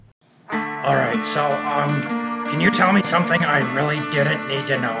All right, so, can you tell me something I really didn't need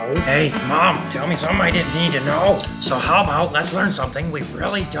to know? Hey, Mom, tell me something I didn't need to know. So how about let's learn something we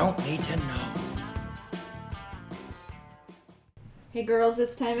really don't need to know? Hey girls,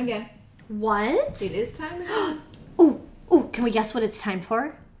 it's time again. What? It is time again. Ooh, can we guess what it's time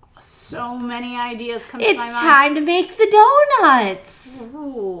for? So many ideas come to my mind. It's time to make the donuts.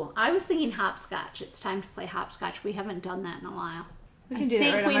 Ooh, I was thinking hopscotch. It's time to play hopscotch. We haven't done that in a while. We can do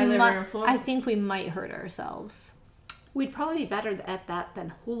that right on my living room floor. I think we might hurt ourselves. We'd probably be better at that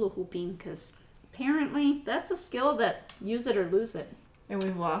than hula hooping because apparently that's a skill that use it or lose it. And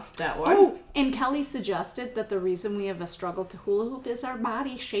we've lost that one. Oh, and Kelly suggested that the reason we have a struggle to hula hoop is our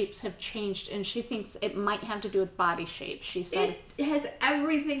body shapes have changed, and she thinks it might have to do with body shape. She said, It has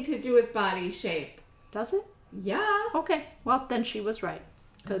everything to do with body shape. "Does it?" Yeah. Okay, well then she was right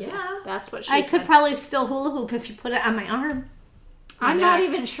because Yeah. that's what she I said. could probably still hula hoop if you put it on my arm. I'm not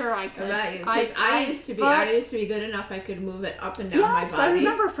even sure I could. About you, because I used to be good enough. I could move it up and down my Yes, body. I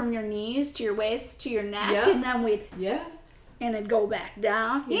remember from your knees to your waist to your neck, Yep. and then and it'd go back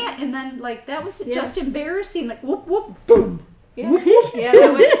down. Yeah, and then like that was just embarrassing. Like whoop whoop boom. Yeah,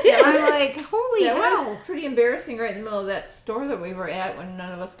 that I'm like, holy hell! was pretty embarrassing right in the middle of that store that we were at when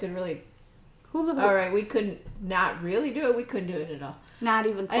none of us could really. Hula hoop. All right, we couldn't not really do it. We couldn't do it at all. Not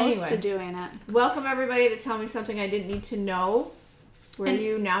even close Anyway. to doing it. Welcome everybody to Tell Me Something I Didn't Need to Know, where And-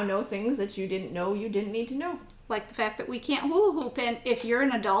 you now know things that you didn't know you didn't need to know. Like the fact that we can't hula hoop, and if you're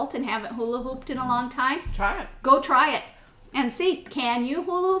an adult and haven't hula hooped in a long time, Try it. go try it and see, can you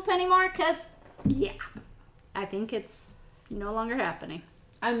hula hoop anymore? Because, yeah, I think it's no longer happening.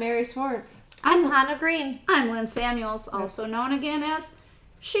 I'm Mary Swartz. I'm Hannah Green. I'm Lynn Samuels, also known again as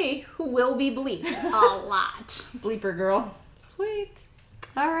she who will be bleeped a lot. Bleeper girl. Sweet.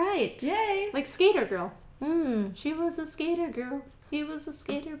 All right. Yay. Like Skater Girl. Hmm. She was a skater girl. He was a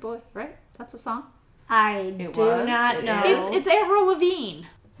skater boy, right? That's a song. I It do was, not it know. is. It's Avril Lavigne.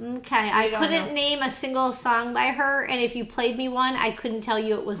 Okay, I don't couldn't know. name a single song by her, and if you played me one, I couldn't tell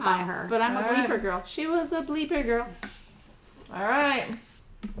you it was by her. But I'm a All right. bleeper girl. She was a bleeper girl. All right.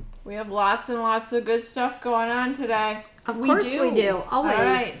 We have lots and lots of good stuff going on today. Of course we do. Always. All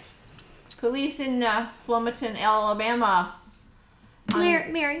right. Police in Flomaton, Alabama.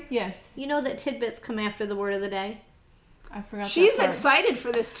 Mary, Yes. you know that tidbits come after the word of the day? I forgot She's that part. excited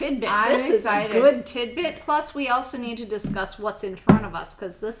for this tidbit. I'm This excited. is a good tidbit. Plus, we also need to discuss what's in front of us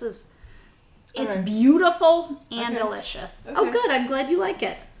because it's Okay. beautiful and Okay. delicious. Okay. Oh, good. I'm glad you like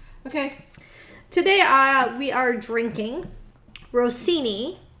it. Okay. Today, we are drinking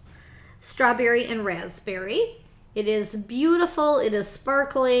Rossini strawberry and raspberry. It is beautiful. It is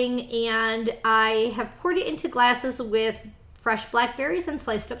sparkling, and I have poured it into glasses with fresh blackberries and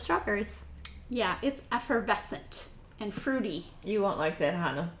sliced up strawberries. Yeah, it's effervescent and fruity. You won't like that,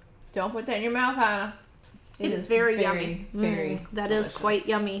 Hannah. Don't put that in your mouth, Hannah. It is very yummy. Very. That is delicious. quite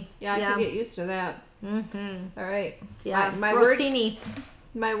yummy. Yeah, I could get used to that. Mm-hmm. All right. Yeah, My Rossini.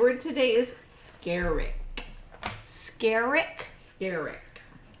 My word today is scaric. Scaric. Scaric.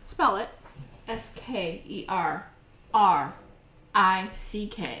 Spell it. SKERRICK.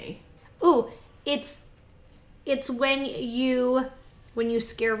 Ooh, it's when you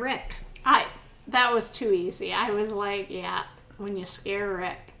scare Rick. That was too easy. I was like, yeah, when you scare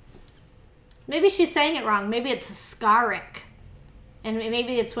Rick. Maybe she's saying it wrong. Maybe it's scaric, and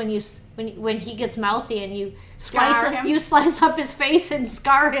maybe it's when he gets mouthy and you Scar him? you slice up his face and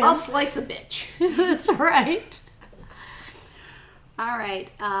scar him. I'll slice a bitch. That's right. All right.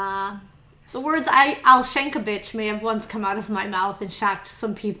 The words "I'll shank a bitch" may have once come out of my mouth and shocked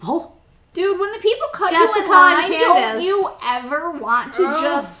some people. Dude, when the people cut Jessica you in line, and don't Candace. you ever want to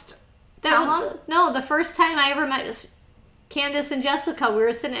just tell them? No, the first time I ever met Candace and Jessica, we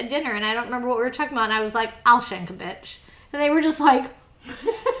were sitting at dinner, and I don't remember what we were talking about, and I was like, "I'll shank a bitch," and they were just like,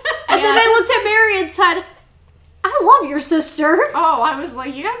 and then I looked at Mary and said, "I love your sister." Oh, I was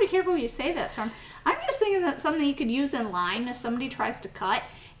like, you gotta be careful when you say that term. I'm just thinking that something you could use in line if somebody tries to cut,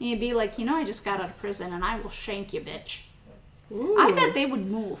 and you'd be like, I just got out of prison, and I will shank you, bitch. Ooh. I bet they would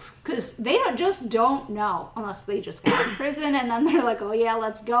move, because they don't know, unless they just got out of prison, and then they're like, oh yeah,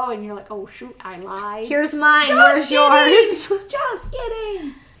 let's go, and you're like, oh shoot, I lied. Here's mine. Just Where's kidding. yours? Just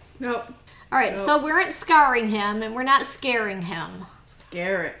kidding. Nope. All right, so we aren't scarring him, and we're not scaring him.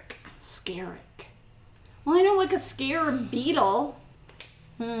 Scaric. Scaric. Well, I know like a scare beetle.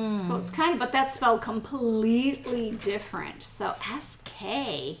 So it's kind of, but that's spelled completely different. So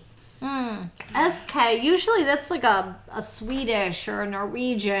SK. SK, usually that's like a Swedish or a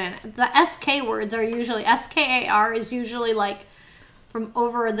Norwegian. The SK words are usually, SKAR is usually like from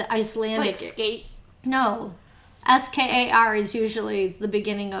over the Icelandic. Like skate. No. SKAR is usually the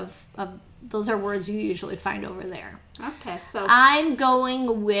beginning of those are words you usually find over there. Okay, so I'm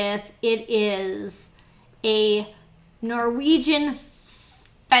going with it is a Norwegian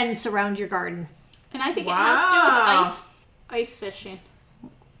fence around your garden. and I think it has to do with ice fishing.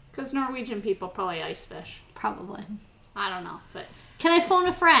 Because Norwegian people probably ice fish. Probably. I don't know, but Can I phone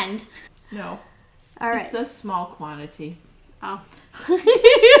a friend? No. All right. It's a small quantity. oh.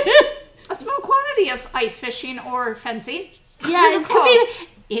 A small quantity of ice fishing or fencing. Yeah, You're close.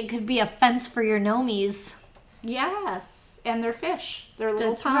 it could be a fence for your gnomies. Yes, and their fish, their little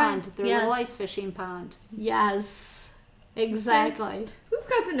That's pond, right. their Yes. little ice fishing pond. Yes. Exactly. Who's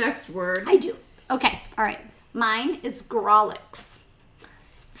got the next word? I do. Okay. All right. Mine is Grolix.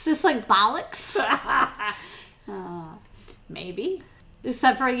 Is this like bollocks? Maybe.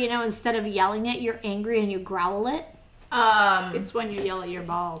 Except for, instead of yelling it, you're angry and you growl it. It's when you yell at your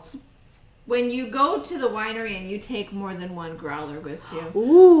balls. When you go to the winery and you take more than one growler with you.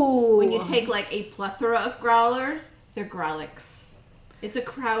 Ooh. When you take like a plethora of growlers, they're growlix. It's a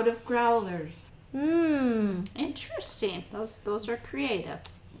crowd of growlers. Interesting. Those are creative.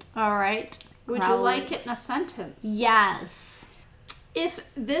 All right. Would you like it in a sentence? Yes. If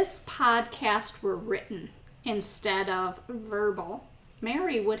this podcast were written instead of verbal,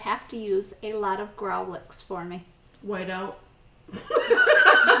 Mary would have to use a lot of growlix for me. Whiteout.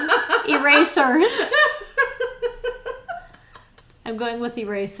 Erasers. I'm going with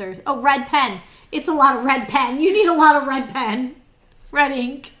erasers. Oh, red pen. It's a lot of red pen. You need a lot of red pen. Red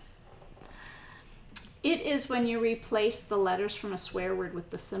ink. It is when you replace the letters from a swear word with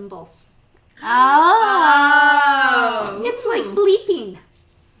the symbols. Oh. It's like bleeping.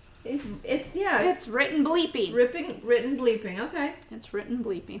 It's It's written bleeping. written bleeping. Okay. It's written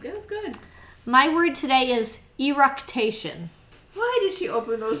bleeping. That was good. My word today is eructation. Why did she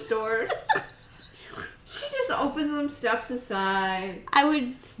open those doors? She just opens them, steps aside, I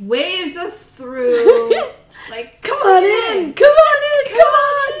would... waves us through. Like, Come on in. Come on in. Come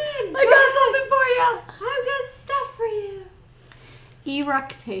on in. I got something for you. I've got stuff for you.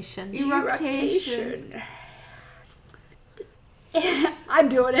 Eructation. Eructation. I'm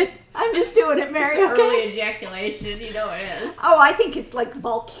doing it. I'm just doing it, Mary. It's Okay? early ejaculation. You know it is. Oh, I think it's like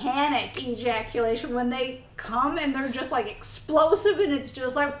volcanic ejaculation when they come and they're just like explosive and it's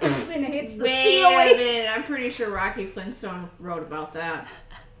just like and it hits the Wait a ceiling. minute. I'm pretty sure Rocky Flintstone wrote about that.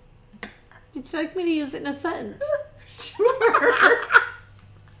 Would you like me to use it in a sentence? Sure.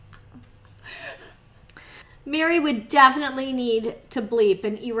 Mary would definitely need to bleep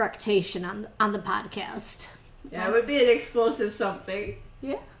an eructation on the podcast. Yeah, it would be an explosive something.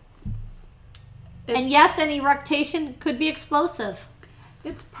 Yeah. And yes, an eructation could be explosive.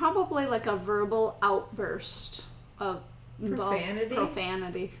 It's probably like a verbal outburst of Profanity?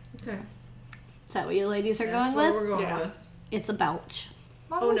 Profanity. Okay. Is that what you ladies are That's going what with? we're going Yeah. with. It's a belch.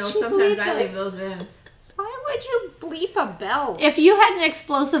 Why Oh would no, she sometimes bleep I it? leave those in. Why would you bleep a bell? If you had an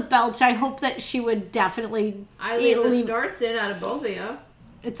explosive belch, I hope that she would definitely... I leave the starts in out of both of you.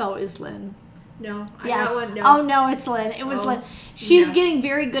 It's always Lynn. No, I Yes. got one. No. Oh, no, it's Lynn. It was Oh, Lynn. She's yeah. getting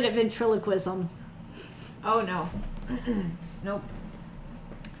very good at ventriloquism. Oh no. Nope.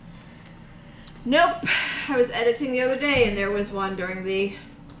 Nope. I was editing the other day and there was one during the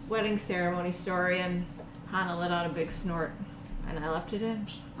wedding ceremony story and Hannah let out a big snort and I left it in.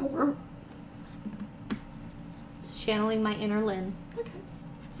 It's channeling my inner Lynn. Okay.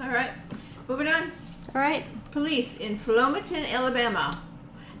 Alright. Moving on. All right. Police in Flomaton, Alabama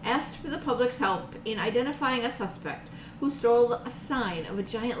asked for the public's help in identifying a suspect who stole a sign of a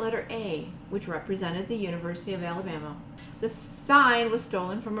giant letter A, which represented the University of Alabama. The sign was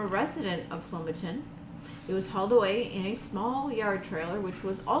stolen from a resident of Flomaton. It was hauled away in a small yard trailer, which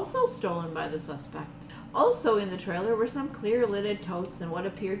was also stolen by the suspect. Also in the trailer were some clear-lidded totes and what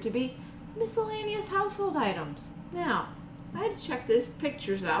appeared to be miscellaneous household items. Now, I had to check these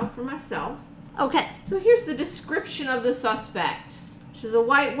pictures out for myself. Okay. So here's the description of the suspect. She's a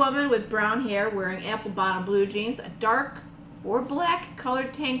white woman with brown hair wearing apple-bottom blue jeans, a dark or black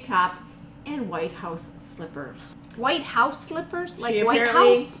colored tank top, and White House slippers. White House slippers? Like She White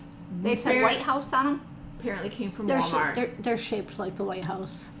apparently- House? They said White House on them? Apparently came from They're, Walmart. they're shaped like the White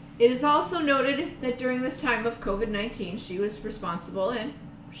House. It is also noted that during this time of COVID-19, she was responsible and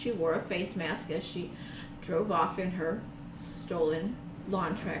she wore a face mask as she drove off in her stolen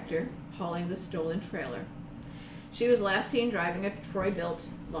lawn tractor, hauling the stolen trailer. She was last seen driving a Troy-built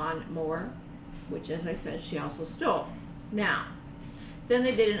lawn mower, which, as I said, she also stole. Now, then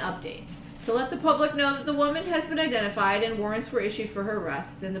they did an update. To let the public know that the woman has been identified and warrants were issued for her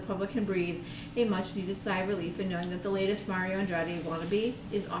arrest, and the public can breathe a much-needed sigh of relief in knowing that the latest Mario Andrade wannabe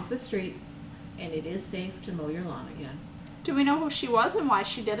is off the streets and it is safe to mow your lawn again. Do we know who she was and why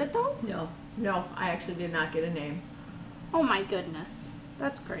she did it, though? No, I actually did not get a name. Oh, my goodness.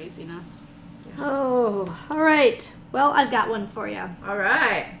 That's craziness. Oh, all right. Well, I've got one for you. All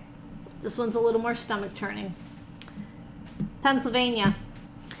right. This one's a little more stomach turning. Pennsylvania.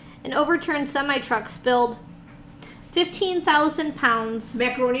 An overturned semi-truck spilled 15,000 pounds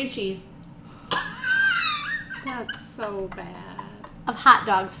Macaroni and cheese. That's so bad. of hot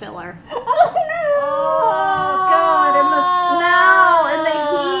dog filler. Oh, God, and the smell and the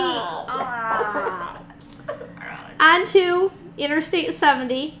heat. Onto Interstate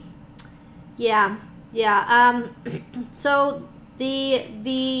 70. Yeah. So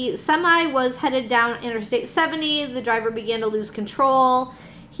the semi was headed down Interstate 70. The driver began to lose control.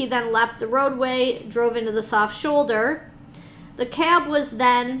 He then left the roadway, drove into the soft shoulder. The cab was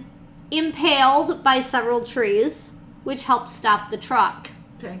then impaled by several trees, which helped stop the truck.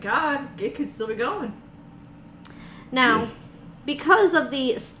 Thank God. It could still be going. Now, because of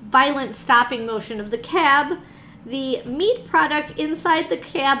the violent stopping motion of the cab, the meat product inside the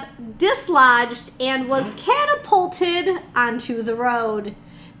cab dislodged and was catapulted onto the road.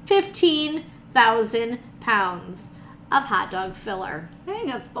 15,000 pounds of hot dog filler. I think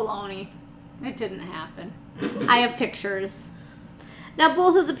that's baloney. It didn't happen. I have pictures. Now,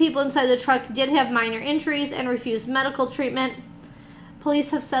 both of the people inside the truck did have minor injuries and refused medical treatment.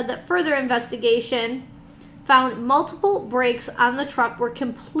 Police have said that further investigation found multiple brakes on the truck were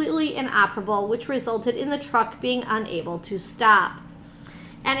completely inoperable, which resulted in the truck being unable to stop.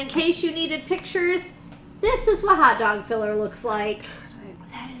 And in case you needed pictures, this is what hot dog filler looks like.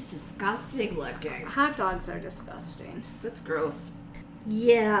 That is disgusting looking. Hot dogs are disgusting. That's gross.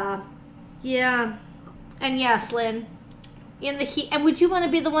 Yeah. And yes, Lynn, in the heat. And would you want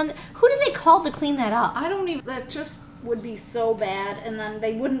to be the one? Who do they call to clean that up? I don't even. That just would be so bad, and then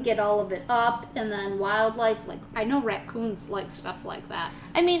they wouldn't get all of it up, and then wildlife, like, I know raccoons like stuff like that.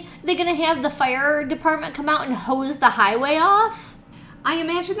 I mean, they're going to have the fire department come out and hose the highway off? I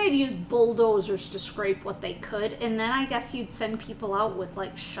imagine they'd use bulldozers to scrape what they could, and then I guess you'd send people out with,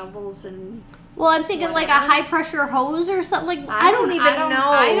 like, shovels and... Well, I'm thinking like a whatever. high-pressure hose or something. Like, I don't even know.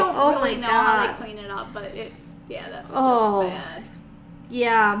 I don't Oh really my know how God. they clean it up, but that's Oh. just bad.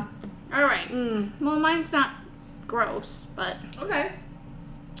 Yeah. All right. Well, mine's not gross, but... Okay.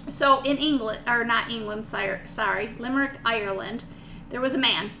 So in England, or not England, sorry, Limerick, Ireland, there was a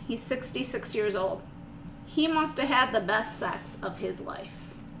man. He's 66 years old. He must have had the best sex of his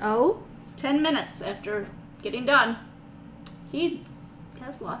life. Oh? 10 minutes after getting done, he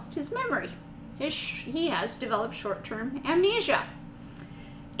has lost his memory. He has developed short-term amnesia.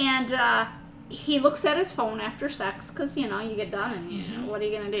 And he looks at his phone after sex, because, you get done, and what are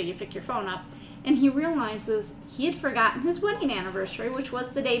you going to do? You pick your phone up. And he realizes he had forgotten his wedding anniversary, which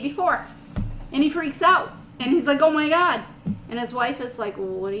was the day before. And he freaks out. And he's like, oh my God. And his wife is like, well,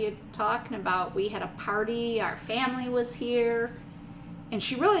 what are you talking about? We had a party. Our family was here. And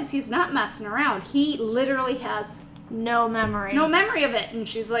she realizes he's not messing around. He literally has No memory. no memory of it. And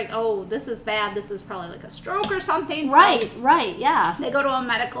she's like, oh, this is bad. This is probably like a stroke or something. Right, So right, yeah. they go to a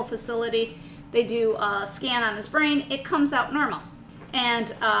medical facility. They do a scan on his brain. It comes out normal. And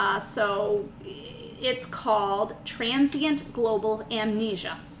so it's called transient global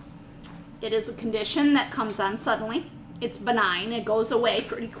amnesia. It is a condition that comes on suddenly. It's benign. It goes away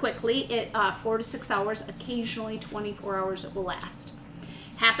pretty quickly. 4 to 6 hours, occasionally 24 hours it will last.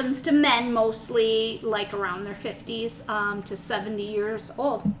 Happens to men mostly like around their 50s to 70 years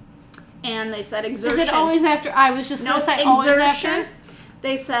old. And they said exertion. Is it always after? I was just going to say always after.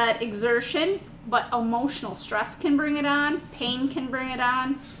 They said exertion, but emotional stress can bring it on, pain can bring it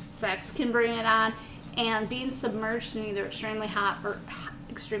on, sex can bring it on, and being submerged in either extremely hot or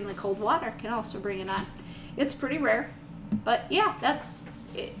extremely cold water can also bring it on. It's pretty rare, but yeah, that's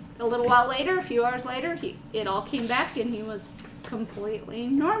it. A little while later, a few hours later, it all came back and he was completely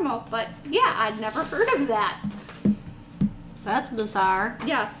normal. But yeah, I'd never heard of that. That's bizarre.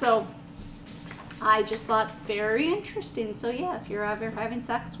 Yeah, so I just thought very interesting. So yeah, if you're ever having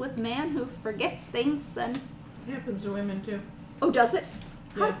sex with a man who forgets things, then... It happens to women too. Oh, does it?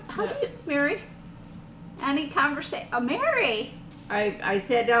 Yeah. How do you... Mary? Any conversation? Mary! I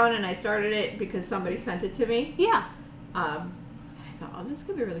sat down and I started it because somebody sent it to me. Yeah. I thought, oh, this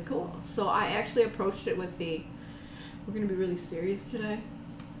could be really cool. So I actually approached it with we're going to be really serious today.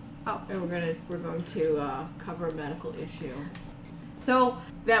 Oh. And we're going to cover a medical issue. So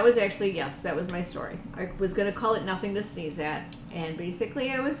that was actually, yes, that was my story. I was going to call it Nothing to Sneeze At. And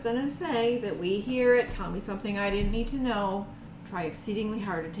basically I was going to say that we here at Tell Me Something I Didn't Need to Know try exceedingly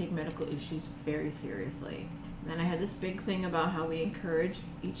hard to take medical issues very seriously. And Then I had this big thing about how we encourage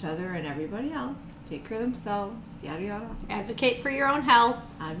each other and everybody else to take care of themselves, yada yada. Advocate for your own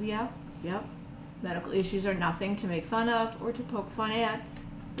health. Yep. Medical issues are nothing to make fun of or to poke fun at.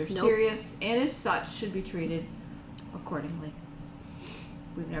 They're Nope. serious and as such should be treated accordingly.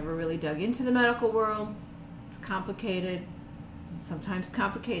 We've never really dug into the medical world. It's complicated. Sometimes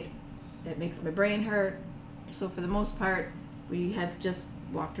complicated. It makes my brain hurt. So for the most part, we have just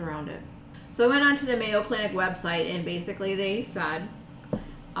walked around it. So I went onto the Mayo Clinic website and basically they said,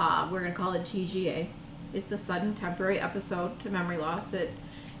 we're going to call it TGA. It's a sudden temporary episode to memory loss that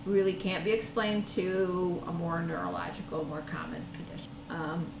really can't be explained to a more neurological, more common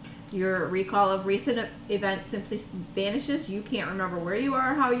condition. Your recall of recent events simply vanishes. You can't remember where you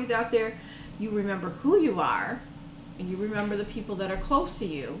are, how you got there. You remember who you are, and you remember the people that are close to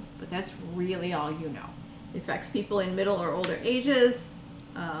you, but that's really all you know. It affects people in middle or older ages.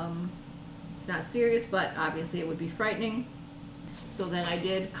 It's not serious, but obviously it would be frightening. So then I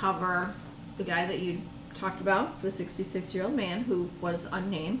did cover the guy that you talked about, the 66-year-old man who was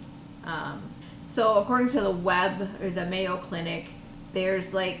unnamed. So according to the web, or the Mayo Clinic,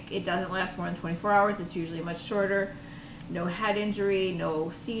 there's it doesn't last more than 24 hours. It's usually much shorter. No head injury,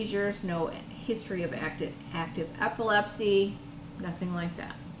 no seizures, no history of active epilepsy, nothing like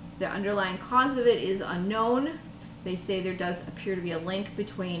that. The underlying cause of it is unknown. They say there does appear to be a link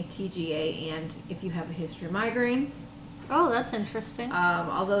between TGA and if you have a history of migraines. Oh, that's interesting.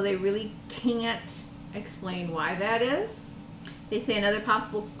 Although they really can't explain why that is. They say another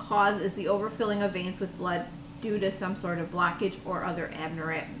possible cause is the overfilling of veins with blood due to some sort of blockage or other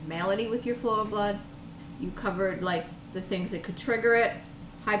abnormality with your flow of blood. You covered the things that could trigger it.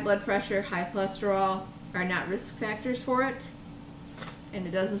 High blood pressure, high cholesterol are not risk factors for it. And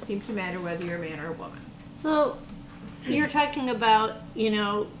it doesn't seem to matter whether you're a man or a woman. So, you're talking about,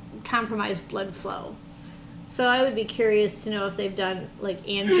 compromised blood flow. So I would be curious to know if they've done,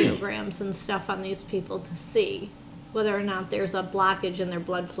 angiograms and stuff on these people to see whether or not there's a blockage in their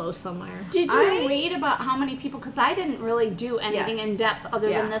blood flow somewhere. Did you read about how many people, because I didn't really do anything in depth other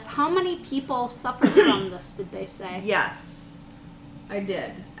than this, how many people suffered from this, did they say? Yes, I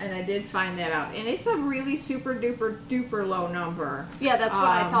did. And I did find that out. And it's a really super duper low number. Yeah, that's what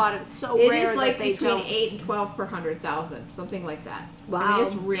I thought. It's so it rare is that they between don't. 8 and 12 per 100,000, something like that. Wow. I mean,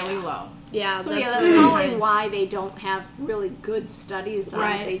 it's really low. Yeah, So that's that's very probably high. why they don't have really good studies on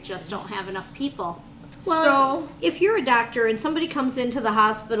Right. it. They just don't have enough people. Well, if you're a doctor and somebody comes into the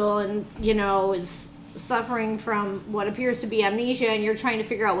hospital and, is suffering from what appears to be amnesia and you're trying to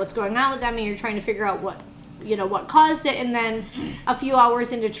figure out what's going on with them and you're trying to figure out what caused it, and then a few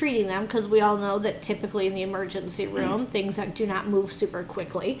hours into treating them, because we all know that typically in the emergency room, things that do not move super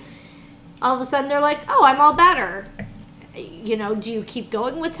quickly, all of a sudden they're like, oh, I'm all better. Do you keep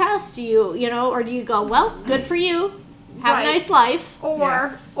going with tests? Do you, or do you go, well, good for you. Have Right. a nice life.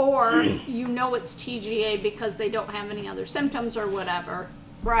 Or it's TGA because they don't have any other symptoms or whatever.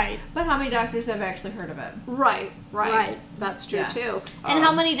 Right. But how many doctors have actually heard of it? Right. Right. That's true Yeah. too. And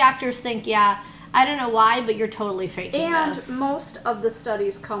how many doctors think, I don't know why, but you're totally faking And this. most of the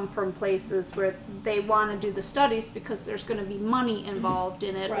studies come from places where they want to do the studies because there's going to be money involved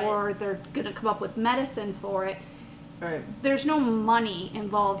in it, Right. or they're going to come up with medicine for it. Right. There's no money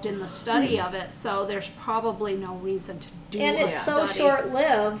involved in the study of it, so there's probably no reason to do And a it's so study.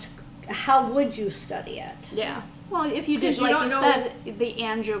 short-lived. How would you study it? Yeah. Well, if you did, 'Cause you like don't you know- said, the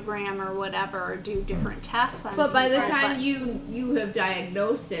angiogram or whatever, or do different tests on But by the people, time but- you have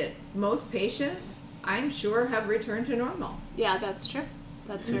diagnosed it, most patients, I'm sure, have returned to normal. Yeah, that's true.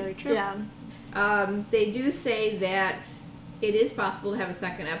 That's very true. Yeah. They do say that it is possible to have a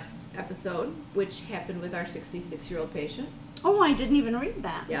second episode, which happened with our 66-year-old patient. Oh, I didn't even read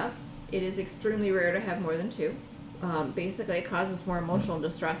that. Yeah. It is extremely rare to have more than two. Basically, it causes more emotional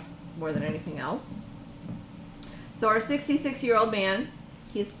distress more than anything else. So our 66-year-old man,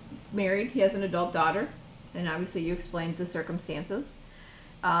 he's married, he has an adult daughter, and obviously you explained the circumstances.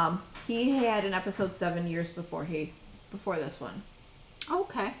 He had an episode 7 years before this one,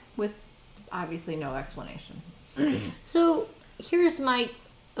 Okay. with obviously no explanation. So here's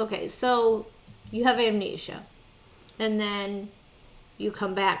okay, so you have amnesia, and then you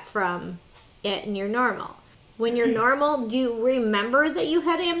come back from it and you're normal. When you're normal, do you remember that you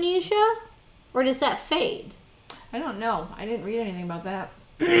had amnesia, or does that fade? I don't know. I didn't read anything about that.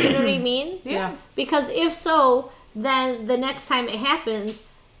 You know what I mean? Yeah. Because if so, then the next time it happens,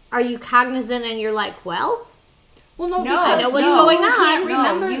 are you cognizant and you're like, well, Well, no, No, because I know what's you going can't on.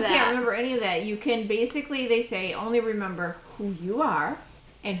 remember you that. can't remember any of that. You can basically, they say, only remember who you are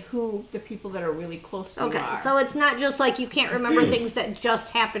and who the people that are really close to you okay, are. so it's not just like you can't remember things that just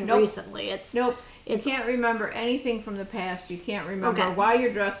happened Nope. recently. It's Nope. You can't remember anything from the past. You can't remember Okay. why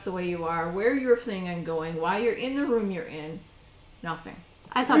you're dressed the way you are, where you were planning on going, why you're in the room you're in. Nothing.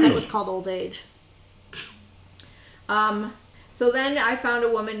 I thought that was called old age. So then I found a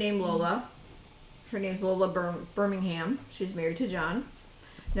woman named Lola. Her name's Lola Birmingham. She's married to John.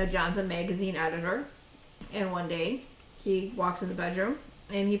 Now, John's a magazine editor. And one day, he walks in the bedroom,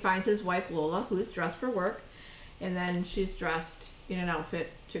 and he finds his wife, Lola, who's dressed for work. And then she's dressed in an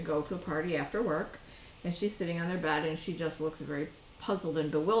outfit to go to a party after work. And she's sitting on their bed, and she just looks very puzzled and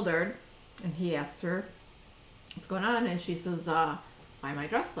bewildered. And he asks her, what's going on? And she says, why am I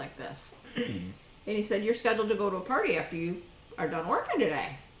dressed like this? And he said, you're scheduled to go to a party after you are done working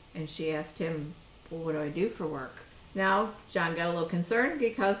today. And she asked him, well, what do I do for work? Now, John got a little concerned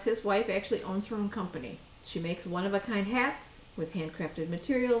because his wife actually owns her own company. She makes one-of-a-kind hats with handcrafted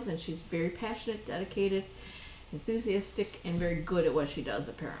materials, and she's very passionate, dedicated, enthusiastic, and very good at what she does,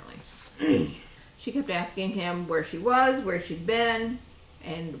 apparently. She kept asking him where she was, where she'd been,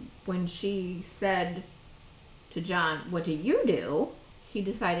 and when she said to John, what do you do? He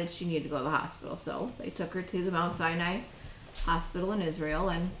decided she needed to go to the hospital. So they took her to the Mount Sinai Hospital in Israel,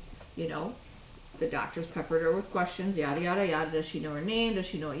 and, you know, the doctors peppered her with questions, yada, yada, yada. Does she know her name? Does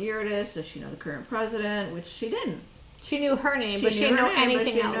she know what year it is? Does she know the current president? Which she didn't. She knew her name, but she knew didn't her know name, but anything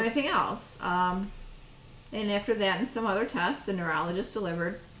she didn't else. know anything else. And after that and some other tests, the neurologist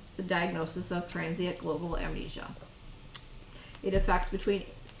delivered the diagnosis of transient global amnesia. It affects between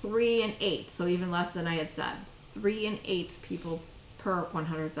 3 and 8, so even less than I had said. 3 and 8 people per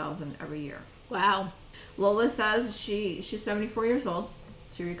 100,000 every year. Wow. Lola says she's 74 years old.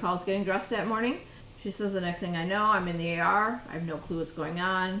 She recalls getting dressed that morning. She says, the next thing I know, I'm in the AR. I have no clue what's going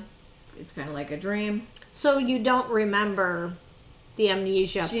on. It's kind of like a dream. So you don't remember the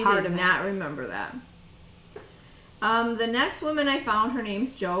amnesia She part did of not remember that. The next woman I found, her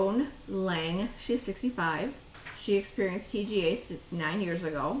name's Joan Lang. She's 65. She experienced TGA 9 years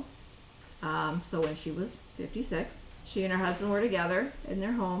ago. So when she was 56, she and her husband were together in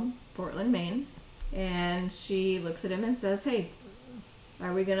their home, Portland, Maine. And she looks at him and says, hey,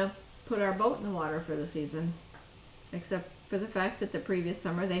 are we going to put our boat in the water for the season? Except for the fact that the previous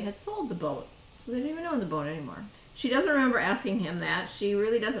summer they had sold the boat. So they didn't even own the boat anymore. She doesn't remember asking him that. She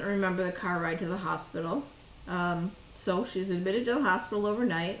really doesn't remember the car ride to the hospital. So she's admitted to the hospital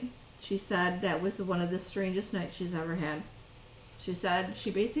overnight. She said that was one of the strangest nights she's ever had. She said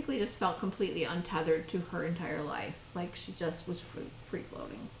she basically just felt completely untethered to her entire life. Like she just was free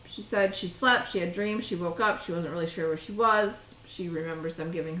floating. She said she slept, she had dreams, she woke up, she wasn't really sure where she was. She remembers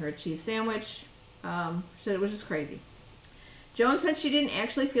them giving her a cheese sandwich. She said it was just crazy. Joan said she didn't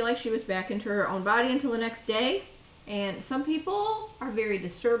actually feel like she was back into her own body until the next day. And some people are very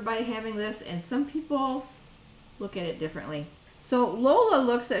disturbed by having this, and some people look at it differently. So Lola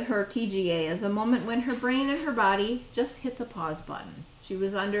looks at her TGA as a moment when her brain and her body just hit the pause button. She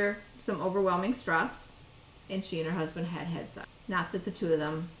was under some overwhelming stress, and she and her husband had sex. Not that the two of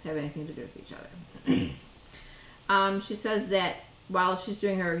them have anything to do with each other. She says that while she's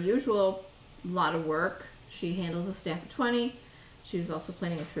doing her usual lot of work, she handles a staff of 20. She was also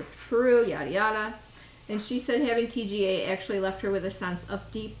planning a trip to Peru, yada yada. And she said having TGA actually left her with a sense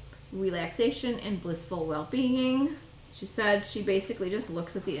of deep relaxation and blissful well-being. She said she basically just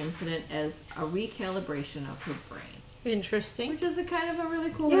looks at the incident as a recalibration of her brain. Interesting. Which is a kind of a really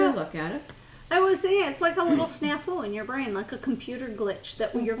cool way to look at it. I was thinking it's like a little snafu in your brain, like a computer glitch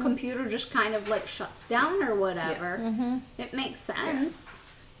that your computer just kind of like shuts down or whatever. It makes sense.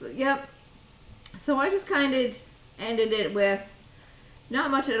 So, yep. So I just kind of ended it with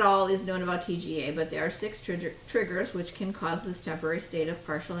not much at all is known about TGA, but there are 6 triggers which can cause this temporary state of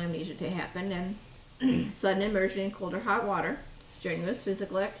partial amnesia to happen, and sudden immersion in cold or hot water, strenuous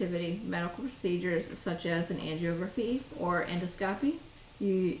physical activity, medical procedures such as an angiography or endoscopy,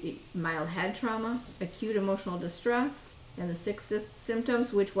 mild head trauma, acute emotional distress, and the 6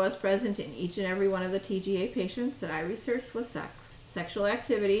 symptoms which was present in each and every one of the TGA patients that I researched was sex. Sexual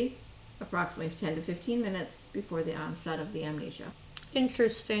activity, approximately 10 to 15 minutes before the onset of the amnesia.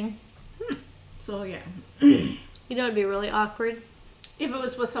 Interesting. So, yeah. You know, it'd be really awkward. If it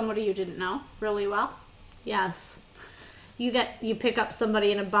was with somebody you didn't know really well. Yes. You pick up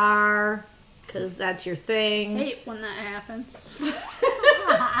somebody in a bar because that's your thing. I hate when that happens.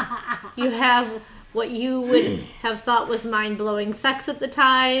 You have what you would have thought was mind-blowing sex at the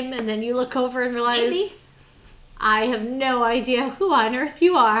time, and then you look over and realize, Maybe. I have no idea who on earth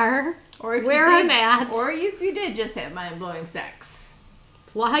you are, Or if where you did, I'm at, or if you did just have mind-blowing sex.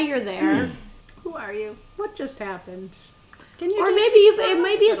 why you're there. Who are you? What just happened? Can you Or take maybe me to the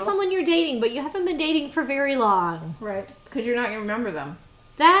maybe it's hospital? someone you're dating, but you haven't been dating for very long. Right. Because you're not going to remember them.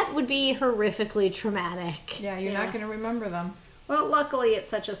 That would be horrifically traumatic. Yeah, you're not going to remember them. Well, luckily it's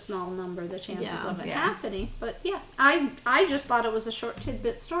such a small number, the chances Yeah. of it Yeah. happening. But yeah, I just thought it was a short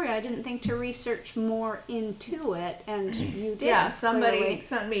tidbit story. I didn't think to research more into it, and you did. Yeah, somebody clearly.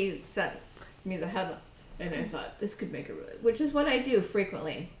 sent me the headline, and I thought this could make which is what I do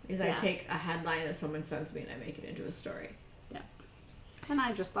frequently. Is I Yeah. take a headline that someone sends me and I make it into a story. And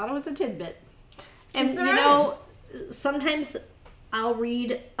I just thought it was a tidbit. And It's you alright. know, sometimes I'll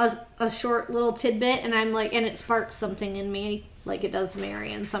read a short little tidbit and I'm like, and it sparks something in me like it does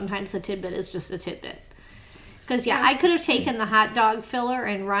Mary. And sometimes a tidbit is just a tidbit. Because, yeah, I could have taken the hot dog filler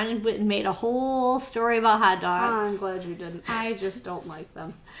and run and made a whole story about hot Oh, I'm dogs. glad you didn't. I just don't like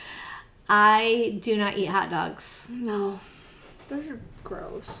them. I do not eat hot dogs. No. Those are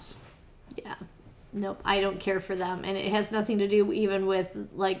gross. Yeah. Nope, I don't care for them. And it has nothing to do even with,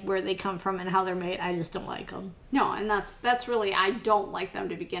 like, where they come from and how they're made. I just don't like them. No, and that's really, I don't like them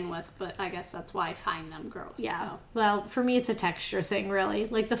to begin with, but I guess that's why I find them gross. Yeah. So. Well, for me, it's a texture thing, really.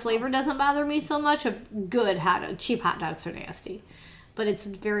 Like, the flavor doesn't bother me so much. Cheap hot dogs are nasty. But it's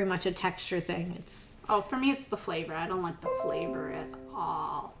very much a texture thing. Oh, for me, it's the flavor. I don't like the flavor at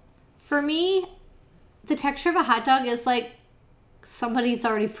all. For me, the texture of a hot dog is like somebody's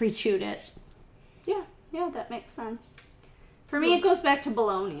already pre-chewed it. Yeah, that makes sense. For me, it goes back to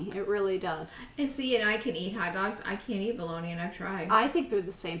bologna. It really does. And see, and I can eat hot dogs. I can't eat bologna, and I've tried. I think they're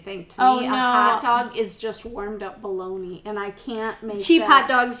the same thing. To Oh, me, no. a hot dog is just warmed up bologna, and I can't make Cheap that. hot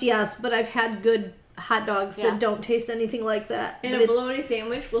dogs, yes, but I've had good hot dogs Yeah. that don't taste anything like that. And But a it's- bologna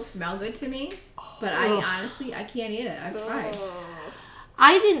sandwich will smell good to me, but I honestly, I can't eat it. I've tried.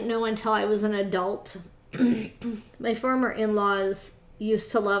 I didn't know until I was an adult. My former in-laws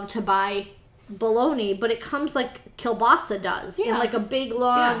used to love to buy bologna, but it comes like kielbasa does in Yeah. like a big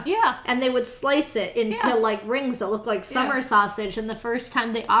long Yeah. and they would slice it into Yeah. like rings that look like summer Yeah. sausage. And the first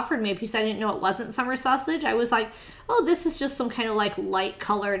time they offered me, because I didn't know it wasn't summer sausage, I was like, oh, this is just some kind of like light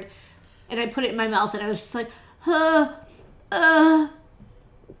colored, and I put it in my mouth and I was just like, and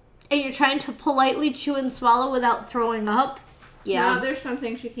you're trying to politely chew and swallow without throwing up. Yeah. No, there's some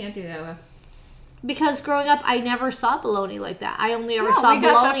things you can't do that with. Because growing up, I never saw bologna like that. I only ever No, saw we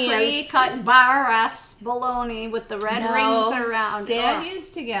got bologna the as... pre-cut bar-ass bologna with the red No. rings around. Dad Ugh.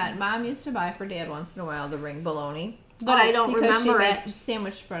 used to get, Mom used to buy for Dad once in a while the ring bologna. But I don't because remember she it. makes a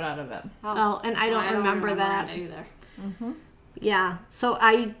sandwich spread out of it. Oh, and I don't remember that. it either. Yeah, so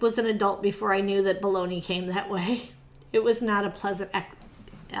I was an adult before I knew that bologna came that way. It was not a pleasant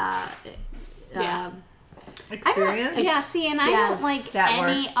Yeah. Experience? Yeah, see, and I Yes, don't like that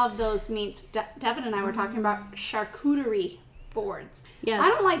any of those meats. Devin and I were talking about charcuterie boards. Yes. I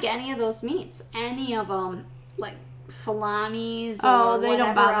don't like any of those meats. Any of them, like salamis Oh, or they don't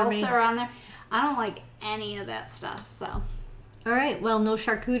whatever bother else me. are on there. I don't like any of that stuff. So All right, well, no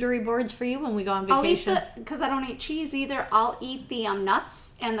charcuterie boards for you when we go on I'll eat vacation. because I don't eat cheese either. I'll eat the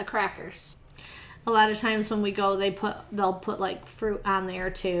nuts and the crackers. A lot of times when we go, they'll put like fruit on there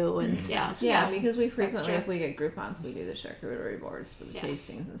too and stuff. Yeah, so- because we frequently, true. if we get Groupons, we do the charcuterie boards for the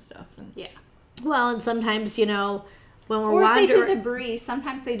tastings and stuff. And Yeah. Well, and sometimes, when we're Or if they do wandering... the brie,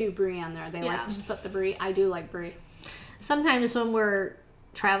 sometimes they do brie on there. They Yeah. like to put the brie. I do like brie. Sometimes when we're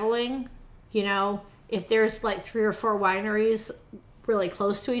traveling, if there's like 3 or 4 wineries really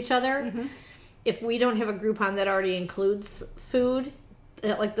close to each other, if we don't have a Groupon that already includes food,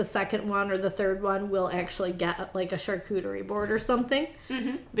 like the second one or the third one, we'll actually get like a charcuterie board or something.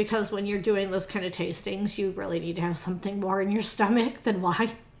 Because when you're doing those kind of tastings, you really need to have something more in your stomach than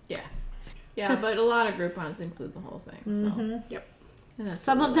wine. yeah, but a lot of Groupons include the whole thing. So. Yep. And that's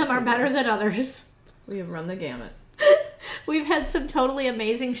Some what of we them like are to better do. than others. We have run the gamut. We've had some totally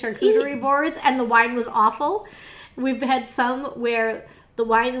amazing charcuterie boards, and the wine was awful. We've had some where the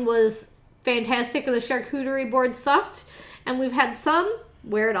wine was fantastic and the charcuterie board sucked, and we've had some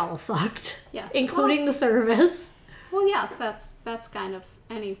where it all sucked, Yes. including the service. Well, yes, that's kind of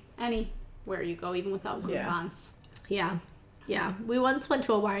anywhere you go, even without Groupons. Yeah. We once went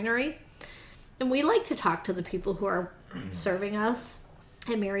to a winery, and we like to talk to the people who are serving us.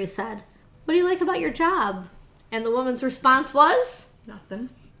 And Mary said, "What do you like about your job?" And the woman's response was, Nothing.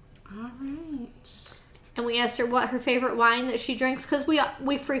 All right. and we asked her what her favorite wine that she drinks, because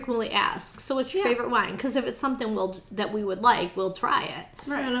we frequently ask, so what's your Yeah. favorite wine? Because if it's something that we would like, we'll try it.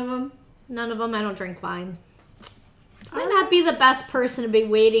 None of them. None of them. I don't drink wine. Might not be the best person to be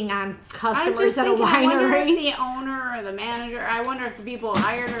waiting on I'm customers just at a thinking, I wonder if winery. the owner or the manager, I wonder if the people who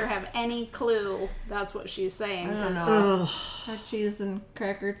hired her have any clue that's what she's saying. I don't 'cause- know. Our cheese and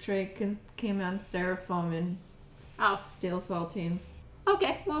cracker tray came on styrofoam and steel saltines.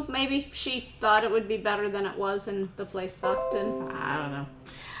 Okay, well, maybe she thought it would be better than it was and the place sucked. And I don't know.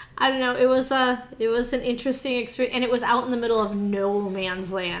 I don't know. It was an interesting experience, and it was out in the middle of no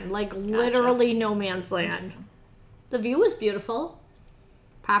man's land, like literally no man's land. The view was beautiful.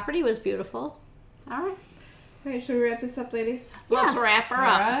 Property was beautiful. All right. All right, should we wrap this up, ladies? Let's wrap her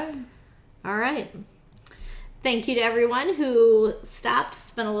up. Right. All right. Thank you to everyone who stopped,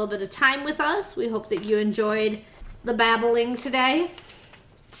 spent a little bit of time with us. We hope that you enjoyed the babbling today.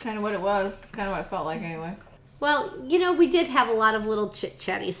 Kind of what it was. It's kind of what it felt like anyway. Well, we did have a lot of little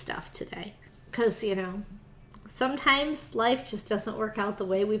chit-chatty stuff today. Because, sometimes life just doesn't work out the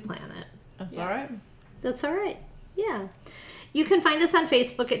way we plan it. That's all right. That's all right. Yeah. You can find us on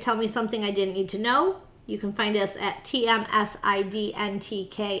Facebook at Tell Me Something I Didn't Need to Know. You can find us at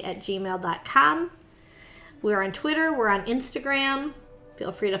tmsidntk@gmail.com. We're on Twitter. We're on Instagram.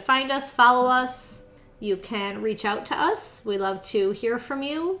 Feel free to find us, follow us. You can reach out to us. We love to hear from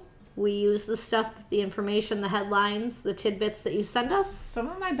you. We use the stuff, the information, the headlines, the tidbits that you send us. Some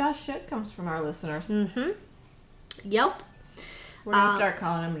of my best shit comes from our listeners. Mm-hmm. Yep. We're going to start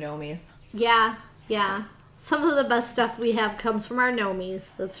calling them Nomies. Yeah. Some of the best stuff we have comes from our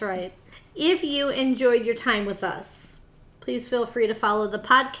Nomies. That's right. If you enjoyed your time with us, please feel free to follow the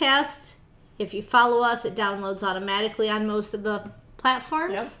podcast. If you follow us, it downloads automatically on most of the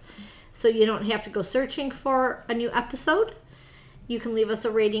platforms. Yep. So you don't have to go searching for a new episode. You can leave us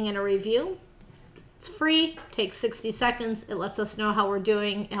a rating and a review. It's free, takes 60 seconds. It lets us know how we're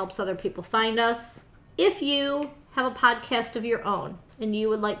doing. It helps other people find us. If you have a podcast of your own and you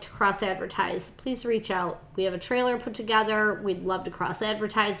would like to cross-advertise, please reach out. We have a trailer put together. We'd love to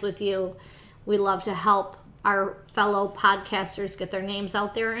cross-advertise with you. We love to help our fellow podcasters get their names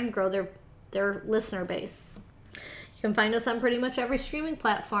out there and grow their listener base. You can find us on pretty much every streaming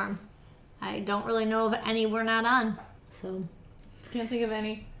platform. I don't really know of any we're not on. So Can't think of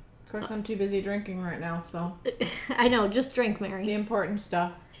any. Of course, I'm too busy drinking right now, so. I know, just drink, The Mary. important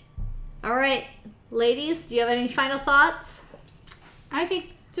stuff. All right, ladies, do you have any final thoughts? I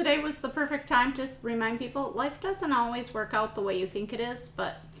think today was the perfect time to remind people life doesn't always work out the way you think it is,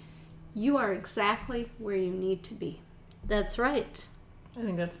 but you are exactly where you need to be. That's right. I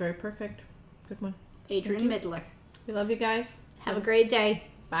think that's very perfect. Good one. Adrian Midler. We love you guys. Have a great day.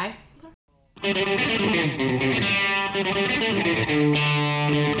 Bye. Thank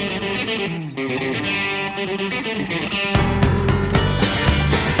you.